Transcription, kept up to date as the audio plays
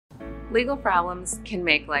Legal problems can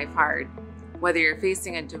make life hard. Whether you're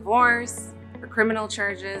facing a divorce, or criminal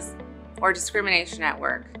charges, or discrimination at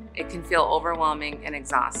work, it can feel overwhelming and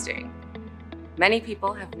exhausting. Many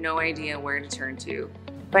people have no idea where to turn to.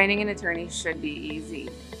 Finding an attorney should be easy.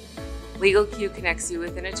 LegalQ connects you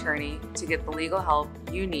with an attorney to get the legal help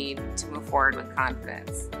you need to move forward with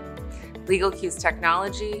confidence. LegalQ's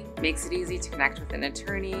technology makes it easy to connect with an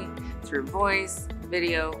attorney through voice,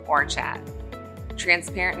 video, or chat.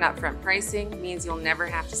 Transparent and upfront pricing means you'll never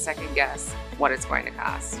have to second guess what it's going to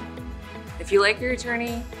cost. If you like your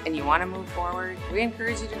attorney and you want to move forward, we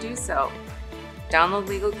encourage you to do so. Download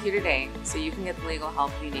LegalQ today so you can get the legal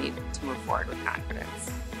help you need to move forward with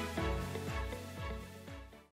confidence.